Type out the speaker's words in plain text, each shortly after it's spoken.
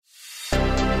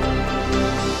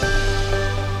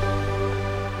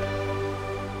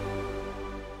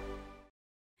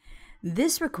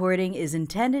This recording is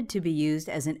intended to be used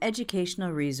as an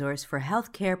educational resource for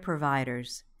healthcare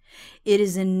providers. It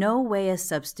is in no way a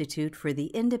substitute for the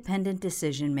independent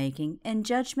decision-making and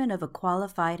judgment of a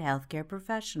qualified healthcare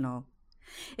professional.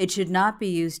 It should not be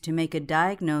used to make a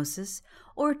diagnosis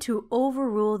or to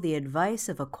overrule the advice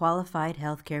of a qualified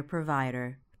healthcare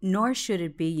provider, nor should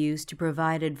it be used to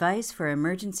provide advice for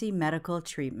emergency medical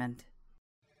treatment.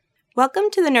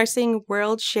 Welcome to the Nursing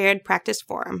World Shared Practice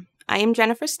Forum. I am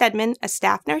Jennifer Stedman, a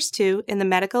staff nurse 2 in the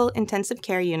Medical Intensive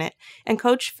Care Unit and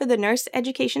coach for the Nurse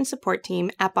Education Support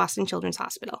Team at Boston Children's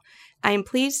Hospital. I am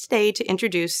pleased today to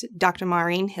introduce Dr.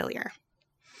 Maureen Hillier.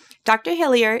 Dr.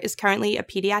 Hillier is currently a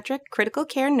pediatric critical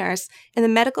care nurse in the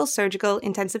Medical Surgical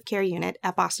Intensive Care Unit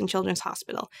at Boston Children's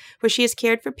Hospital, where she has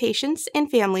cared for patients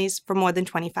and families for more than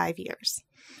 25 years.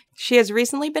 She has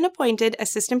recently been appointed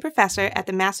assistant professor at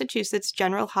the Massachusetts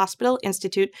General Hospital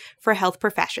Institute for Health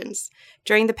Professions.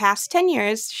 During the past 10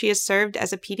 years, she has served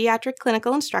as a pediatric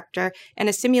clinical instructor and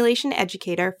a simulation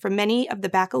educator for many of the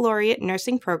baccalaureate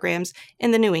nursing programs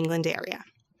in the New England area.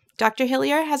 Dr.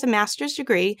 Hillier has a master's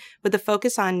degree with a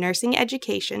focus on nursing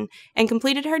education and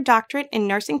completed her doctorate in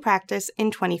nursing practice in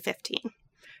 2015.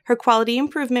 Her quality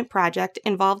improvement project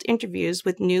involved interviews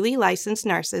with newly licensed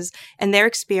nurses and their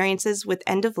experiences with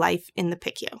end of life in the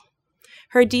PICU.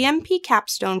 Her DMP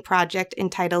capstone project,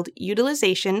 entitled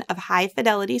Utilization of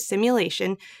High-Fidelity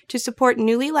Simulation to Support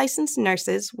Newly Licensed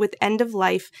Nurses with End of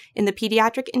Life in the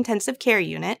Pediatric Intensive Care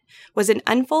Unit, was an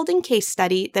unfolding case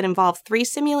study that involved 3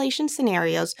 simulation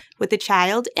scenarios with the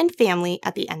child and family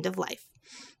at the end of life.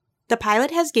 The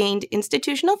pilot has gained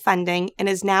institutional funding and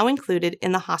is now included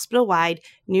in the hospital-wide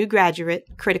new graduate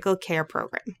critical care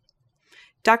program.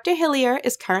 Dr. Hillier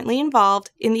is currently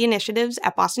involved in the initiatives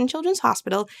at Boston Children's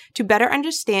Hospital to better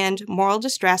understand moral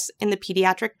distress in the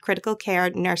pediatric critical care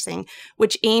nursing,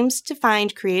 which aims to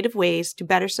find creative ways to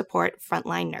better support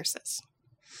frontline nurses.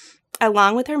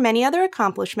 Along with her many other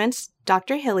accomplishments,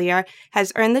 Dr. Hillier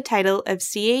has earned the title of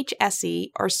CHSE,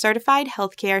 or Certified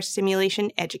Healthcare Simulation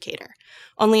Educator.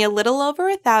 Only a little over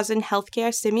 1,000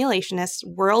 healthcare simulationists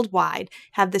worldwide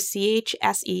have the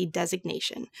CHSE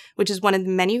designation, which is one of the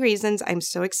many reasons I'm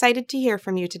so excited to hear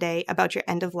from you today about your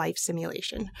end-of-life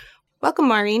simulation. Welcome,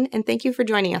 Maureen, and thank you for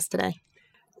joining us today.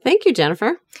 Thank you,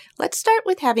 Jennifer. Let's start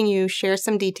with having you share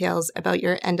some details about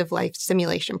your end-of-life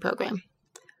simulation program.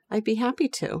 I'd be happy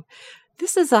to.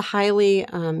 This is a highly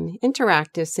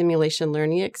interactive simulation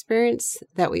learning experience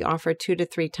that we offer 2 to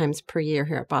 3 times per year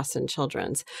here at Boston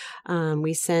Children's.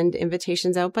 We send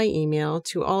invitations out by email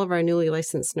to all of our newly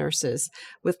licensed nurses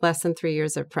with less than 3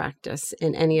 years of practice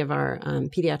in any of our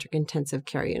pediatric intensive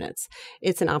care units.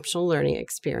 It's an optional learning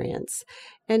experience.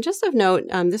 And just of note,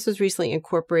 this was recently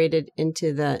incorporated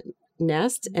into the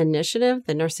NEST initiative,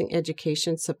 the Nursing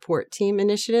Education Support Team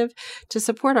initiative, to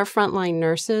support our frontline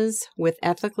nurses with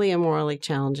ethically and morally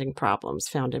challenging problems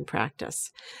found in practice.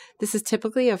 This is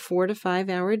typically a 4 to 5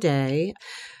 hour day.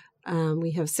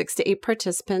 We have 6 to 8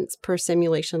 participants per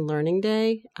simulation learning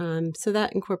day. So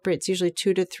that incorporates usually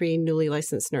 2 to 3 newly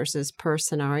licensed nurses per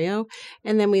scenario.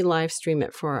 And then we live stream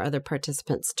it for our other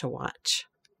participants to watch.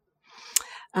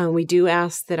 We do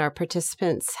ask that our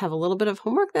participants have a little bit of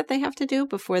homework that they have to do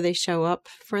before they show up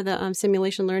for the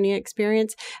simulation learning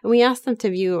experience. And we ask them to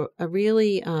view a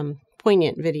really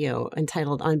poignant video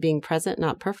entitled On Being Present,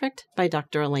 Not Perfect by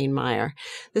Dr. Elaine Meyer.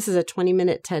 This is a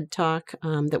 20-minute TED Talk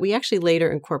that we actually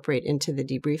later incorporate into the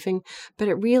debriefing, but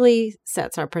it really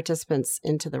sets our participants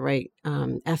into the right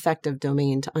affective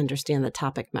domain to understand the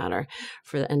topic matter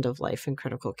for the end of life and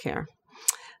critical care.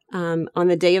 On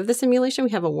the day of the simulation, we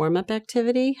have a warm-up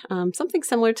activity, something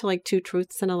similar to like 2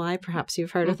 Truths and a Lie. Perhaps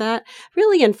you've heard of that.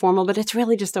 Really informal, but it's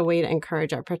really just a way to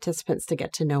encourage our participants to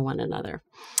get to know one another.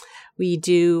 We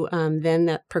do then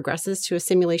that progresses to a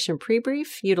simulation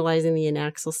pre-brief utilizing the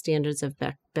INACSL standards of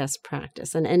best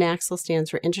practice. And INACSL stands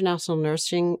for International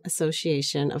Nursing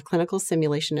Association of Clinical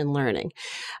Simulation and Learning.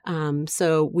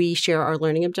 So we share our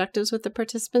learning objectives with the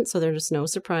participants, so there's no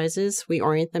surprises. We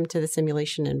orient them to the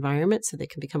simulation environment so they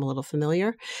can become a little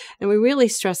familiar. And we really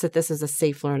stress that this is a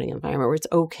safe learning environment where it's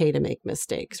okay to make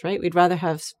mistakes, right? We'd rather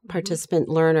have participant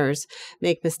learners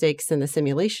make mistakes in the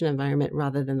simulation environment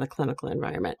rather than the clinical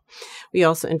environment. We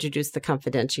also introduced the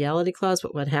confidentiality clause,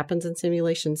 but what happens in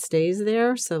simulation stays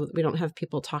there, so we don't have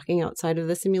people talking outside of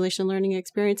the simulation learning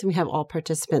experience, and we have all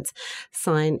participants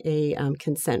sign a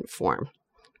consent form.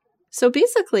 So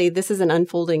basically, this is an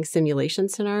unfolding simulation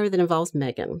scenario that involves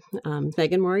Megan.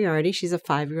 Megan Moriarty, she's a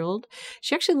 5-year-old.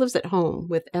 She actually lives at home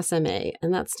with SMA,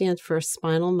 and that stands for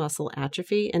spinal muscle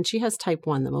atrophy, and she has type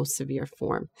 1, the most severe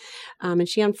form. And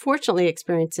she unfortunately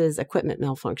experiences equipment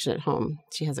malfunction at home.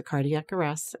 She has a cardiac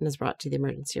arrest and is brought to the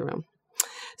emergency room.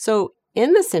 So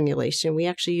in the simulation, we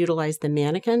actually utilize the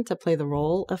mannequin to play the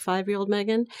role of 5-year-old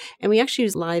Megan, and we actually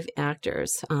use live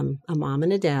actors, a mom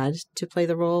and a dad, to play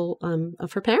the role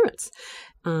of her parents.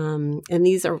 And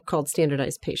these are called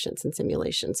standardized patients in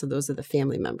simulation. So those are the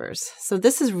family members. So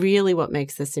this is really what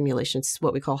makes the simulation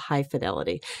what we call high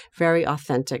fidelity, very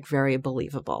authentic, very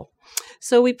believable.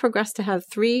 So we progress to have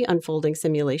 3 unfolding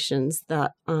simulations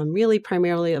that really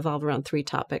primarily evolve around 3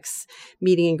 topics: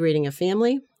 meeting and greeting a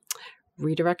family,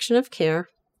 redirection of care,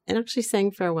 and actually saying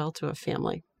farewell to a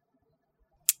family.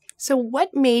 So what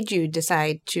made you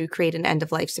decide to create an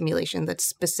end-of-life simulation that's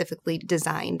specifically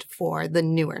designed for the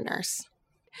newer nurse?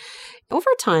 Over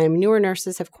time, newer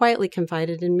nurses have quietly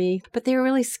confided in me, but they were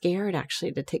really scared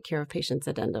actually to take care of patients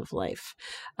at end of life.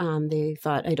 They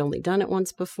thought, I'd only done it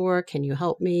once before. Can you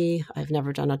help me? I've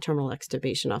never done a terminal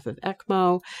extubation off of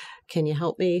ECMO. Can you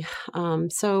help me?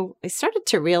 So I started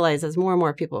to realize as more and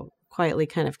more people quietly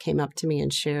kind of came up to me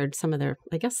and shared some of their,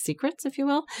 I guess, secrets, if you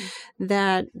will,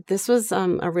 that this was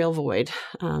a real void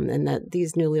and that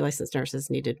these newly licensed nurses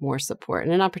needed more support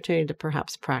and an opportunity to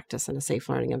perhaps practice in a safe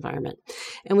learning environment.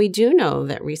 And we do know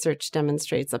that research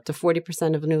demonstrates up to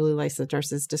 40% of newly licensed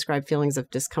nurses describe feelings of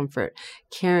discomfort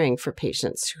caring for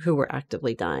patients who were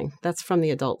actively dying. That's from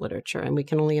the adult literature, and we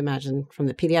can only imagine from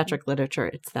the pediatric literature,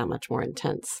 it's that much more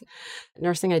intense.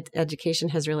 Nursing education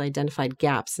has really identified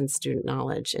gaps in student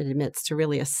knowledge. It admits to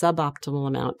really a suboptimal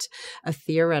amount of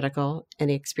theoretical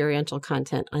and experiential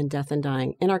content on death and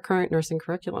dying in our current nursing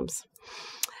curriculums.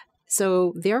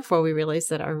 So therefore, we realized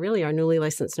that our newly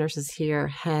licensed nurses here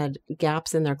had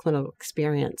gaps in their clinical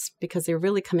experience because they were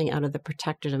really coming out of the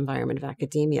protected environment of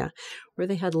academia, where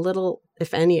they had little,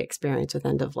 if any, experience with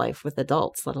end of life with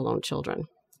adults, let alone children.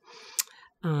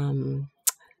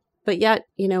 But yet,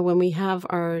 when we have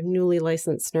our newly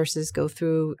licensed nurses go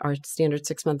through our standard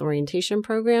 6-month orientation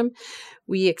program,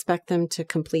 we expect them to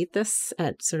complete this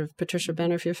at sort of Patricia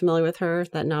Benner, if you're familiar with her,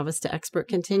 that novice to expert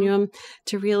continuum,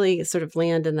 to really sort of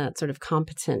land in that sort of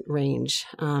competent range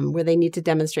where they need to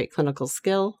demonstrate clinical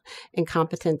skill and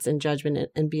competence and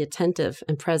judgment and be attentive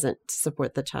and present to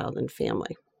support the child and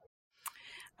family.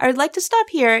 I would like to stop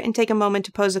here and take a moment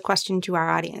to pose a question to our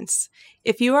audience.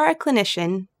 If you are a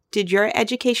clinician, did your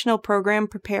educational program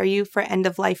prepare you for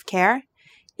end-of-life care?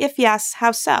 If yes,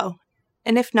 how so?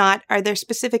 And if not, are there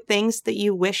specific things that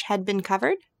you wish had been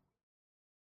covered?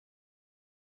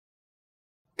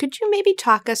 Could you maybe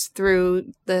talk us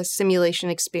through the simulation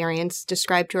experience,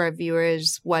 describe to our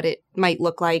viewers what it might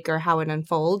look like or how it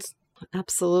unfolds?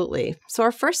 Absolutely. So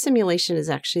our first simulation is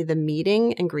actually the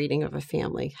meeting and greeting of a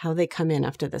family, how they come in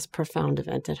after this profound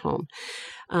event at home.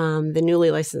 The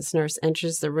newly licensed nurse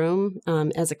enters the room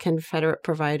as a Confederate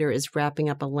provider is wrapping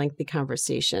up a lengthy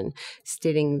conversation,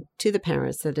 stating to the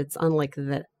parents that it's unlikely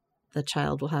that the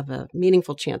child will have a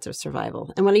meaningful chance of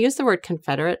survival. And when I use the word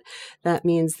Confederate, that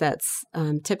means that's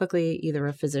typically either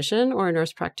a physician or a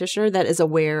nurse practitioner that is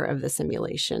aware of the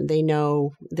simulation. They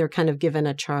know they're kind of given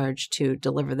a charge to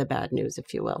deliver the bad news,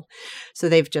 if you will. So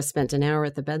they've just spent an hour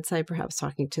at the bedside, perhaps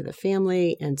talking to the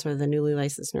family, and sort of the newly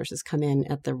licensed nurses come in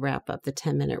at the wrap-up, the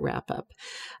 10-minute wrap-up.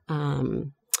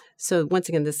 So once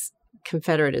again, this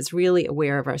Confederate is really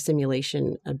aware of our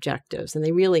simulation objectives, and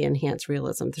they really enhance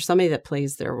realism. There's somebody that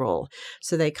plays their role.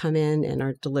 So they come in and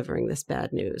are delivering this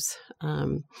bad news.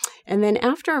 And then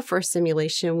after our first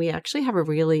simulation, we actually have a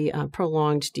really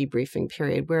prolonged debriefing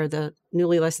period where the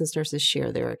newly licensed nurses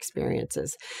share their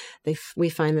experiences. We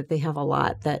find that they have a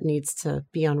lot that needs to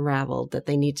be unraveled, that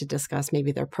they need to discuss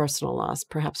maybe their personal loss,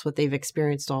 perhaps what they've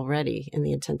experienced already in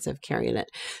the intensive care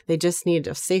unit. They just need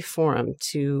a safe forum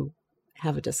to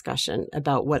have a discussion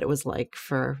about what it was like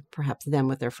for perhaps them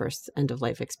with their first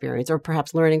end-of-life experience, or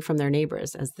perhaps learning from their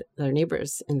neighbors as their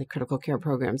neighbors in the critical care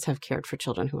programs have cared for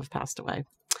children who have passed away.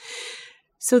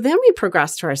 So then we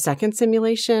progress to our second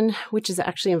simulation, which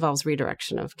actually involves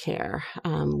redirection of care,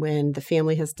 when the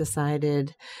family has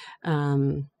decided,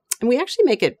 and we actually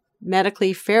make it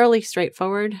medically fairly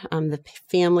straightforward. The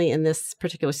family in this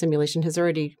particular simulation has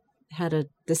already had a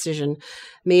decision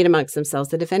made amongst themselves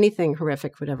that if anything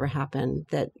horrific would ever happen,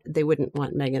 that they wouldn't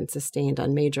want Megan sustained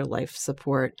on major life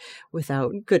support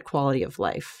without good quality of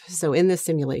life. So in this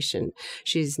simulation,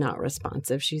 she's not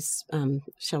responsive. She's,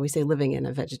 shall we say, living in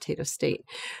a vegetative state.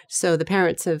 So the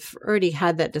parents have already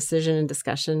had that decision and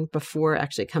discussion before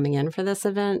actually coming in for this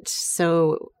event.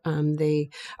 So they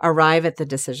arrive at the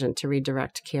decision to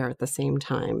redirect care at the same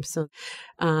time. So,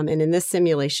 and in this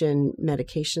simulation,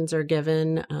 medications are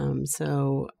given.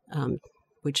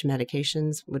 Which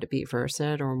medications would it be,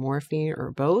 Versed or morphine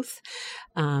or both?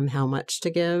 How much to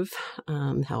give?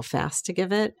 How fast to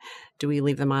give it? Do we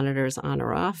leave the monitors on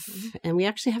or off? And we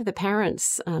actually have the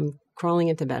parents crawling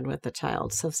into bed with the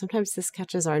child. So sometimes this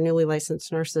catches our newly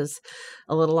licensed nurses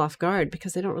a little off guard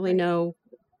because they don't really know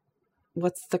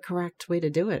what's the correct way to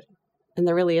do it. And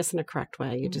there really isn't a correct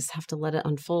way. You just have to let it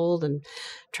unfold and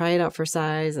try it out for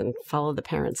size and follow the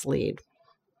parent's lead.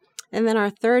 And then our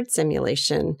third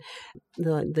simulation,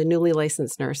 the newly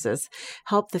licensed nurses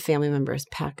help the family members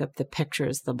pack up the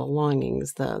pictures, the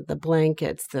belongings, the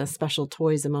blankets, the special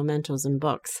toys and mementos and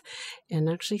books, and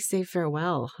actually say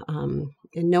farewell. And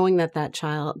knowing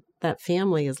that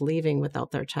family is leaving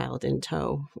without their child in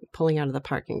tow, pulling out of the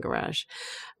parking garage.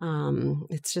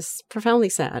 It's just profoundly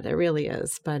sad. It really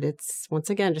is. But it's, once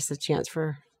again, just a chance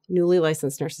for newly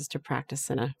licensed nurses to practice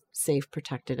in a safe,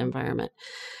 protected environment.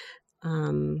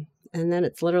 And then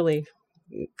it's literally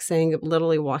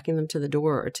walking them to the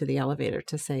door or to the elevator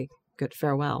to say good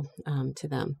farewell to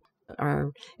them.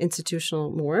 Our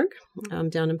institutional morgue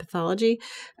down in pathology,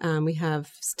 we have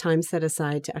time set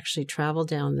aside to actually travel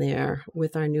down there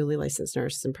with our newly licensed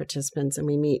nurses and participants, and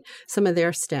we meet some of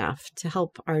their staff to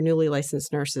help our newly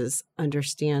licensed nurses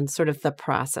understand sort of the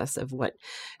process of what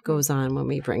goes on when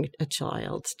we bring a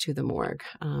child to the morgue.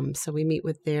 So we meet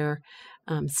with their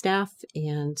staff,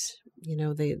 and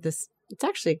it's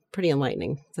actually pretty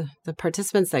enlightening. The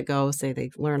participants that go say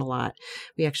they learn a lot.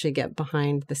 We actually get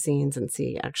behind the scenes and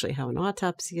see actually how an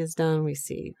autopsy is done. We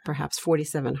see perhaps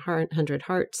 4,700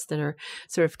 hearts that are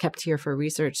sort of kept here for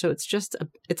research. So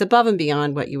it's above and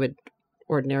beyond what you would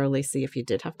ordinarily see if you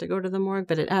did have to go to the morgue,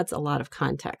 but it adds a lot of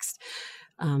context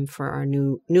for our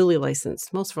newly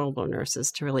licensed, most vulnerable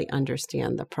nurses to really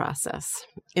understand the process.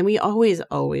 And we always,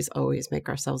 always, always make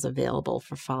ourselves available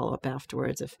for follow-up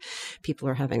afterwards. If people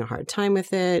are having a hard time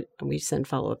with it, we send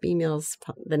follow-up emails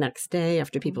the next day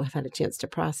after people have had a chance to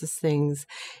process things.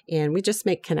 And we just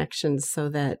make connections so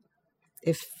that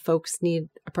if folks need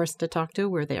a person to talk to,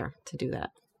 we're there to do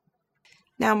that.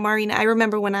 Now, Maureen, I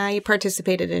remember when I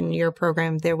participated in your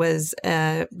program, there was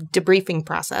a debriefing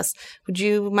process. Would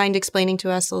you mind explaining to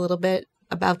us a little bit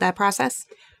about that process?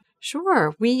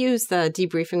 Sure. We use the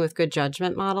debriefing with good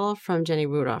judgment model from Jenny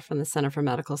Rudolph from the Center for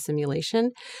Medical Simulation,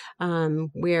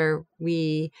 where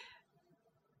we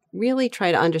really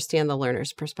try to understand the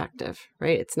learner's perspective,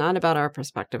 right? It's not about our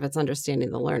perspective, it's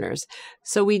understanding the learners.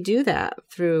 So we do that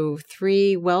through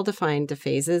 3 well-defined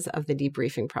phases of the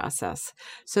debriefing process.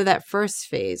 So that first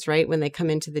phase, right, when they come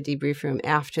into the debrief room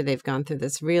after they've gone through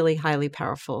this really highly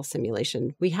powerful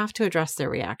simulation, we have to address their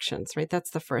reactions, right?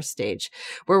 That's the first stage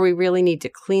where we really need to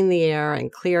clean the air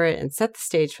and clear it and set the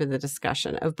stage for the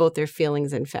discussion of both their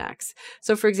feelings and facts.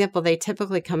 So for example, they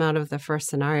typically come out of the first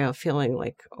scenario feeling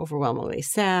like overwhelmingly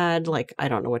sad, like, I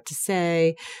don't know what to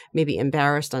say, maybe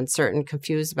embarrassed, uncertain,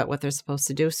 confused about what they're supposed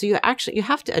to do. So you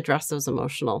have to address those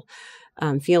emotional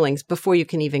feelings before you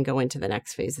can even go into the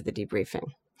next phase of the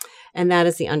debriefing. And that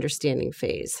is the understanding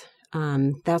phase.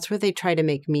 That's where they try to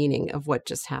make meaning of what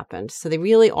just happened. So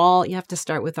you have to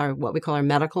start with what we call our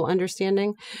medical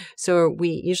understanding. So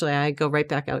I go right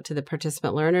back out to the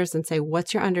participant learners and say,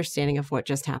 what's your understanding of what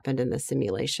just happened in the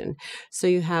simulation? So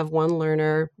you have one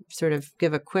learner sort of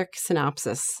give a quick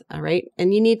synopsis, all right?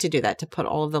 And you need to do that to put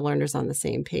all of the learners on the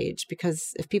same page,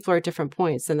 because if people are at different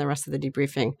points, then the rest of the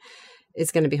debriefing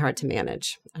is going to be hard to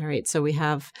manage. All right. So we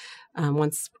have,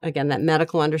 once again, that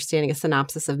medical understanding, a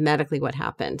synopsis of medically what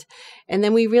happened. And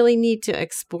then we really need to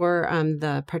explore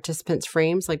the participants'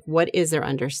 frames, like what is their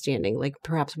understanding? Like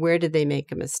perhaps where did they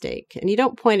make a mistake? And you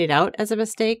don't point it out as a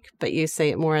mistake, but you say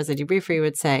it more as a debriefer. You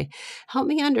would say, help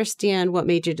me understand what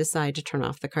made you decide to turn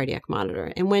off the cardiac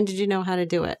monitor, and when did you know how to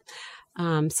do it?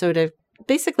 So to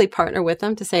basically partner with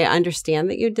them to say, I understand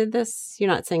that you did this. You're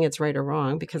not saying it's right or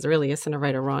wrong, because there really isn't a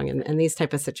right or wrong in these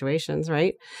type of situations,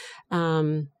 right?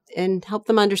 And and help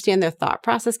them understand their thought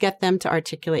process, get them to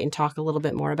articulate and talk a little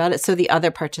bit more about it so the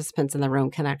other participants in the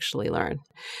room can actually learn.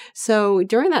 So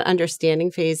during that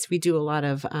understanding phase, we do a lot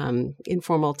of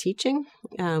informal teaching.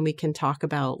 We can talk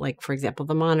about, like, for example,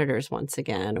 the monitors once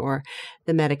again, or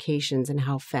the medications and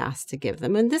how fast to give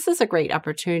them. And this is a great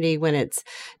opportunity when it's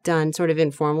done sort of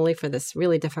informally for this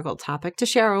really difficult topic to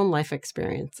share our own life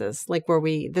experiences, like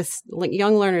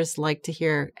young learners like to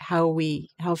hear how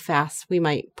fast we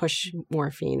might push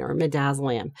morphine or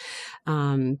midazolam,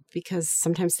 because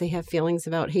sometimes they have feelings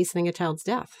about hastening a child's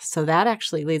death. So that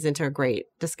actually leads into a great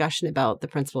discussion about the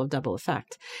principle of double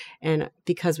effect. And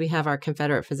because we have our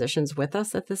Confederate physicians with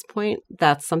us at this point,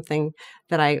 that's something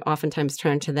that I oftentimes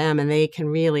turn to them, and they can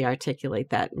really articulate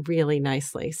that really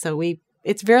nicely. So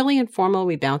it's fairly informal.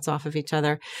 We bounce off of each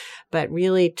other, but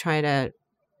really try to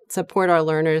support our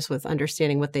learners with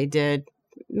understanding what they did.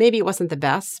 Maybe it wasn't the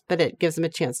best, but it gives them a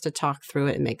chance to talk through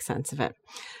it and make sense of it.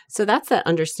 So that's that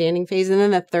understanding phase. And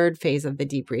then the third phase of the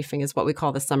debriefing is what we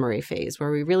call the summary phase,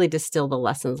 where we really distill the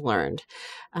lessons learned,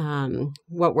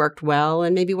 what worked well,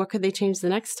 and maybe what could they change the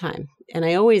next time. And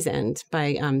I always end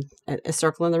by a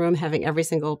circle in the room, having every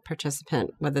single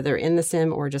participant, whether they're in the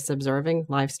sim or just observing,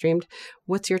 live streamed,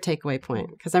 what's your takeaway point?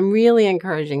 Because I'm really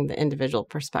encouraging the individual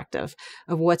perspective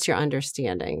of what's your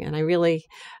understanding. And I really,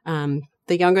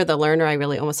 the younger the learner, I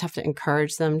really almost have to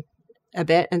encourage them a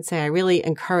bit and say, I really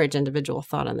encourage individual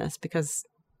thought on this, because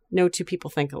no two people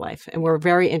think alike. And we're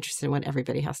very interested in what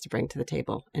everybody has to bring to the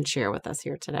table and share with us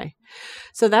here today.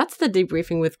 So that's the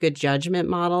debriefing with good judgment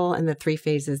model and the 3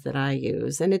 phases that I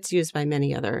use. And it's used by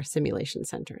many other simulation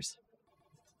centers.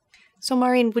 So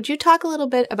Maureen, would you talk a little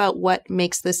bit about what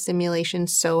makes this simulation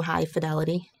so high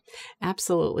fidelity?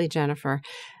 Absolutely, Jennifer.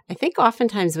 I think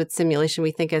oftentimes with simulation,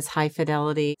 we think as high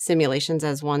fidelity simulations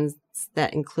as ones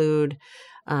that include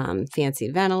fancy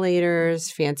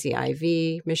ventilators, fancy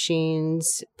IV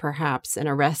machines, perhaps an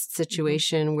arrest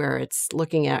situation where it's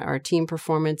looking at our team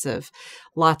performance of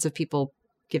lots of people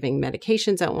giving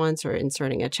medications at once or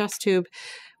inserting a chest tube.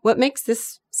 What makes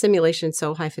this simulation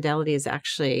so high fidelity is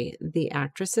actually the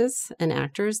actresses and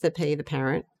actors that play the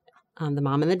parent, the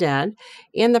mom and the dad,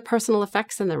 and the personal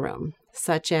effects in the room,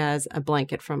 such as a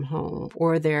blanket from home,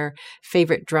 or their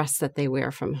favorite dress that they wear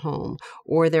from home,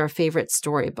 or their favorite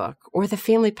storybook, or the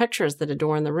family pictures that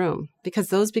adorn the room, because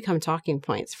those become talking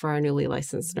points for our newly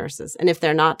licensed nurses. And if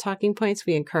they're not talking points,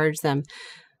 we encourage them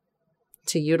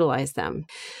to utilize them.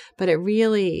 But it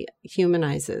really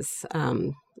humanizes,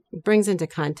 brings into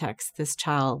context this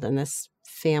child and this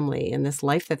family and this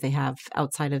life that they have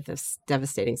outside of this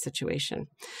devastating situation.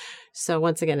 So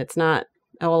once again, it's not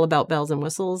all about bells and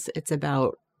whistles. It's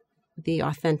about the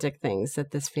authentic things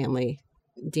that this family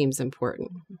deems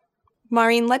important.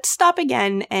 Maureen, let's stop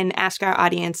again and ask our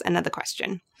audience another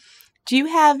question. Do you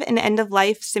have an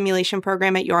end-of-life simulation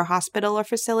program at your hospital or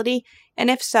facility? And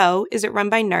if so, is it run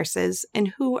by nurses?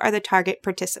 And who are the target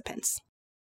participants?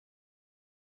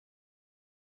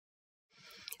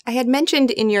 I had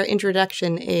mentioned in your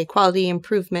introduction a quality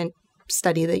improvement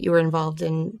study that you were involved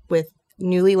in with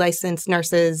newly licensed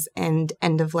nurses and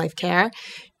end-of-life care.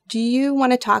 Do you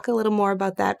want to talk a little more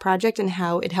about that project and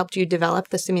how it helped you develop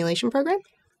the simulation program?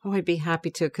 Oh, I'd be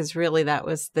happy to, because really that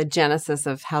was the genesis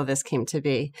of how this came to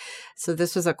be. So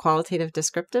this was a qualitative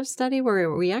descriptive study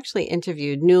where we actually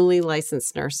interviewed newly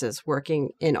licensed nurses working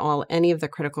in any of the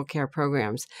critical care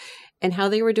programs and how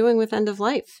they were doing with end of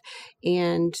life.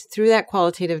 And through that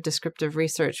qualitative descriptive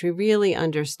research, we really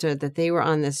understood that they were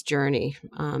on this journey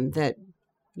that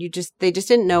they just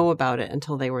didn't know about it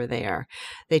until they were there.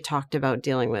 They talked about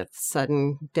dealing with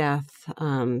sudden death,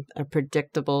 a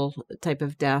predictable type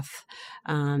of death.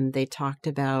 They talked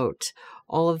about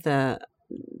all of the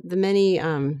many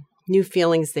new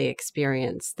feelings they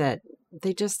experienced that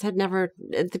they just had never,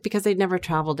 because they'd never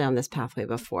traveled down this pathway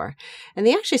before. And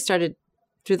they actually started,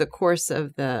 through the course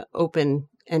of the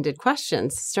open-ended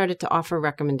questions, started to offer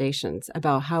recommendations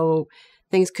about how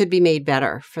things could be made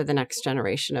better for the next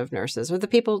generation of nurses, or the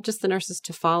nurses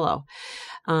to follow.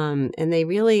 And they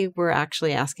really were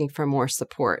actually asking for more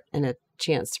support and a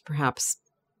chance to perhaps,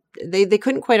 they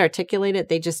couldn't quite articulate it,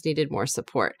 they just needed more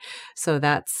support. So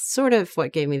that's sort of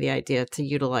what gave me the idea to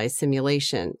utilize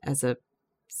simulation as a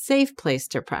safe place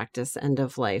to practice end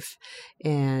of life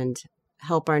and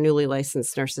help our newly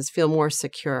licensed nurses feel more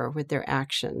secure with their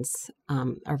actions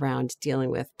around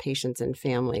dealing with patients and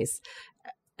families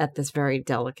at this very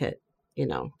delicate,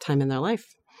 time in their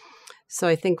life. So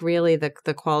I think really the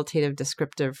qualitative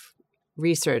descriptive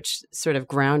research sort of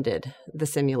grounded the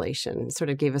simulation, sort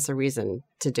of gave us a reason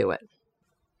to do it.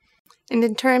 And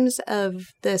in terms of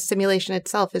the simulation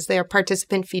itself, is there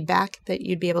participant feedback that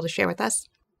you'd be able to share with us?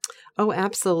 Oh,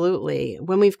 absolutely.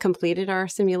 When we've completed our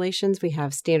simulations, we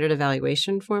have standard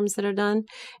evaluation forms that are done,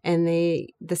 and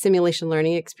the simulation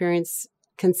learning experience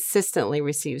consistently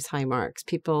receives high marks.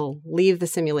 People leave the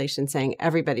simulation saying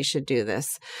everybody should do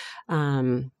this.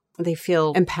 They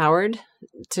feel empowered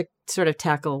to sort of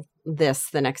tackle this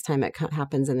the next time it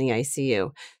happens in the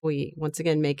ICU. We once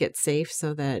again make it safe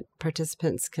so that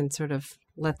participants can sort of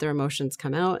let their emotions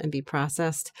come out and be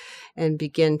processed and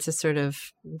begin to sort of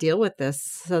deal with this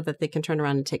so that they can turn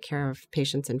around and take care of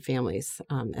patients and families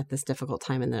at this difficult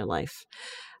time in their life.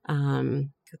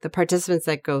 The participants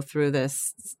that go through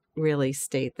this really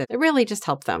state that it really just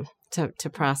helped them to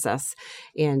process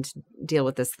and deal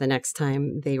with this the next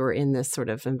time they were in this sort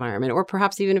of environment, or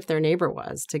perhaps even if their neighbor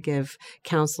was, to give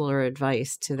counsel or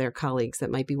advice to their colleagues that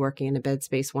might be working in a bed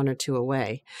space 1 or 2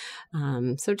 away.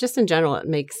 So just in general, it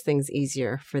makes things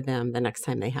easier for them the next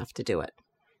time they have to do it.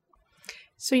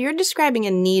 So you're describing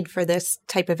a need for this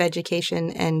type of education,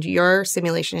 and your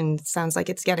simulation sounds like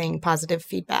it's getting positive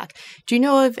feedback. Do you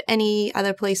know of any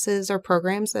other places or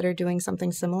programs that are doing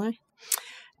something similar?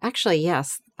 Actually,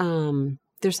 yes.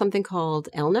 There's something called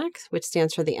ELNEC, which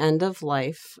stands for the End of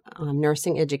Life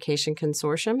Nursing Education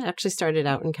Consortium. It actually started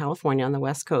out in California on the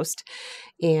West Coast,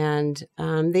 and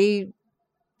they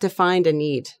defined a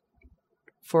need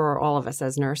for all of us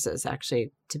as nurses,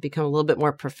 actually, to become a little bit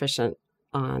more proficient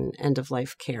on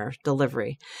end-of-life care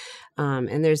delivery.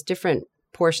 And there's different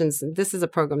portions. This is a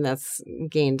program that's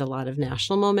gained a lot of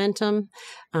national momentum,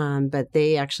 but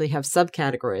they actually have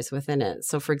subcategories within it.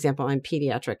 So, for example, I'm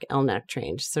pediatric ELNEC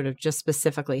trained, sort of just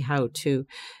specifically how to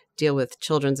deal with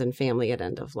children's and family at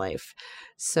end of life.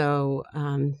 So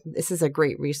this is a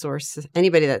great resource.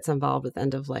 Anybody that's involved with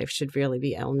end of life should really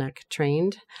be ELNEC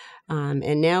trained.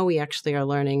 And now we actually are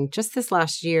learning, just this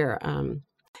last year,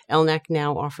 ELNEC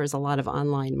now offers a lot of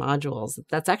online modules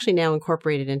that's actually now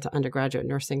incorporated into undergraduate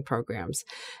nursing programs.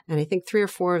 And I think 3 or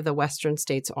 4 of the Western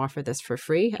states offer this for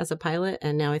free as a pilot.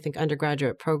 And now I think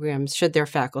undergraduate programs, should their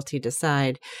faculty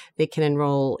decide, they can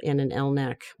enroll in an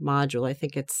ELNEC module. I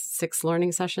think it's 6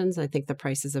 learning sessions. I think the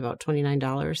price is about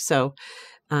 $29. So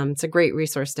it's a great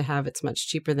resource to have. It's much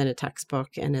cheaper than a textbook,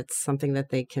 and it's something that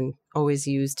they can always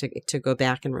use to go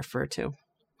back and refer to.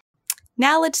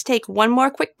 Now let's take one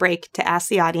more quick break to ask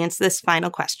the audience this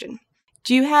final question.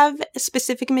 Do you have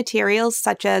specific materials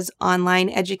such as online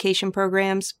education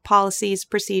programs, policies,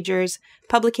 procedures,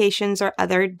 publications, or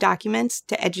other documents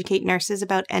to educate nurses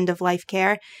about end-of-life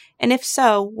care? And if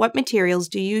so, what materials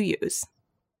do you use?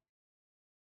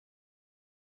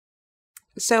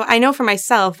 So I know for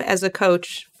myself as a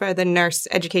coach for the nurse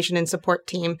education and support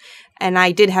team, and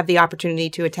I did have the opportunity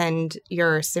to attend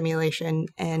your simulation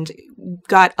and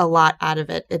got a lot out of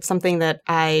it. It's something that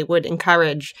I would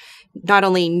encourage not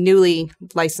only newly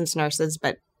licensed nurses,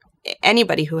 but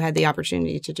anybody who had the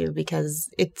opportunity to do, because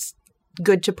it's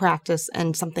good to practice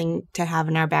and something to have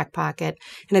in our back pocket.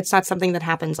 And it's not something that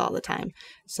happens all the time.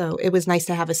 So it was nice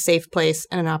to have a safe place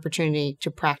and an opportunity to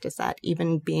practice that,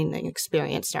 even being an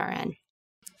experienced RN.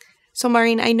 So,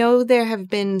 Maureen, I know there have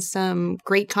been some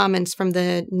great comments from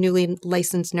the newly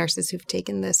licensed nurses who've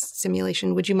taken this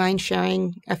simulation. Would you mind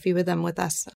sharing a few of them with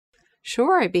us?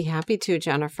 Sure, I'd be happy to,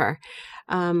 Jennifer.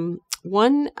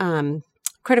 One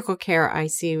critical care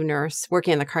ICU nurse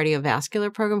working in the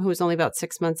cardiovascular program, who was only about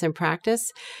 6 months in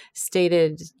practice,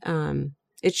 stated,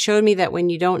 it showed me that when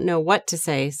you don't know what to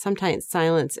say, sometimes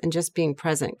silence and just being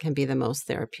present can be the most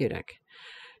therapeutic.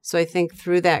 So I think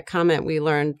through that comment, we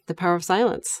learned the power of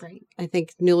silence. Right. I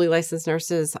think newly licensed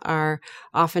nurses are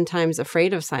oftentimes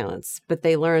afraid of silence, but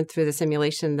they learn through the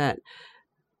simulation that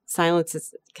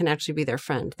silence can actually be their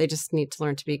friend. They just need to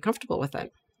learn to be comfortable with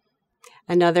it.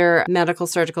 Another medical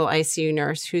surgical ICU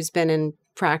nurse who's been in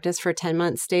practice for 10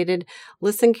 months stated,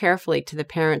 listen carefully to the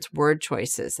parents' word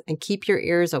choices and keep your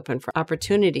ears open for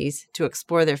opportunities to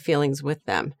explore their feelings with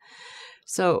them.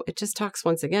 So it just talks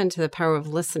once again to the power of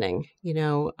listening,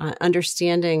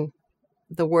 understanding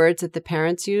the words that the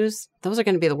parents use. Those are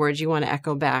going to be the words you want to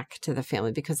echo back to the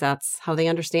family, because that's how they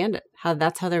understand it.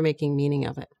 That's how they're making meaning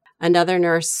of it. Another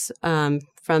nurse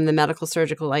from the medical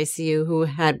surgical ICU who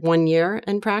had 1 year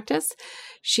in practice,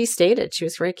 she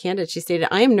was very candid. She stated,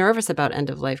 I am nervous about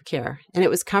end-of-life care, and it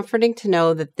was comforting to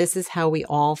know that this is how we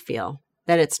all feel,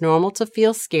 that it's normal to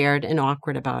feel scared and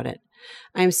awkward about it.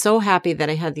 I am so happy that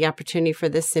I had the opportunity for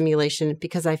this simulation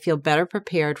because I feel better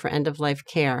prepared for end-of-life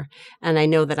care, and I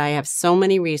know that I have so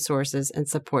many resources and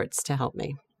supports to help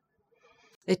me.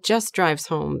 It just drives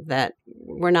home that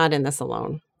we're not in this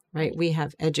alone, right? We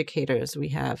have educators, we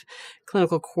have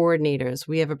clinical coordinators,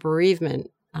 we have a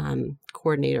bereavement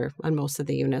coordinator on most of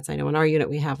the units. I know in our unit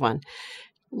we have one.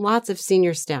 lots of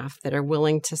senior staff that are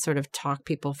willing to sort of talk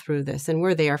people through this, and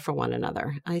we're there for one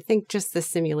another. I think just the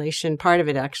simulation part of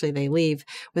it, actually, they leave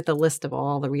with a list of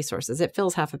all the resources. It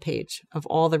fills half a page of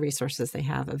all the resources they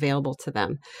have available to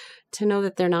them to know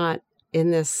that they're not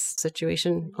in this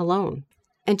situation alone.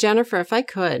 And Jennifer, if I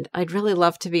could, I'd really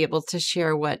love to be able to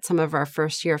share what some of our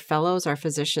first-year fellows, our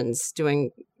physicians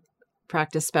doing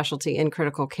practice specialty in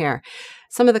critical care,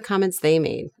 some of the comments they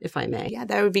made, if I may. Yeah,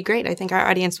 that would be great. I think our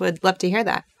audience would love to hear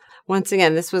that. Once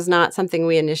again, this was not something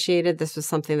we initiated. This was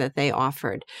something that they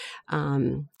offered.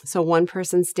 So one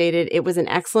person stated, "It was an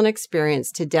excellent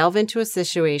experience to delve into a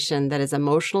situation that is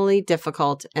emotionally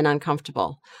difficult and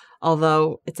uncomfortable,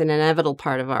 although it's an inevitable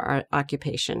part of our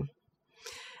occupation."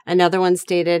 Another one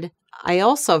stated, "I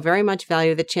also very much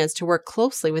value the chance to work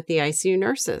closely with the ICU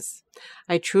nurses.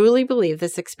 I truly believe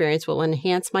this experience will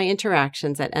enhance my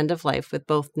interactions at end of life with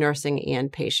both nursing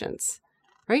and patients."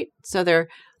 Right? So they're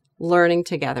learning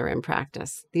together in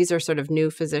practice. These are sort of new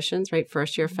physicians, right?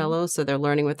 First-year fellows. So they're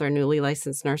learning with their newly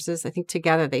licensed nurses. I think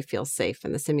together they feel safe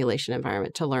in the simulation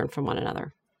environment to learn from one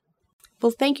another.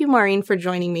 Well, thank you, Maureen, for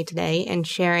joining me today and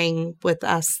sharing with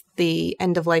us the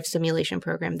end-of-life simulation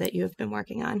program that you have been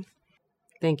working on.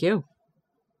 Thank you.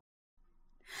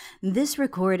 This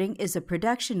recording is a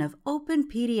production of Open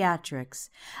Pediatrics,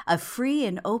 a free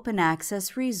and open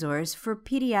access resource for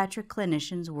pediatric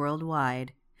clinicians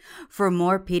worldwide. For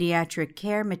more pediatric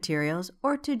care materials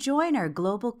or to join our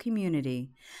global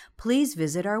community, please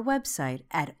visit our website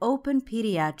at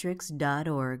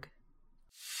openpediatrics.org.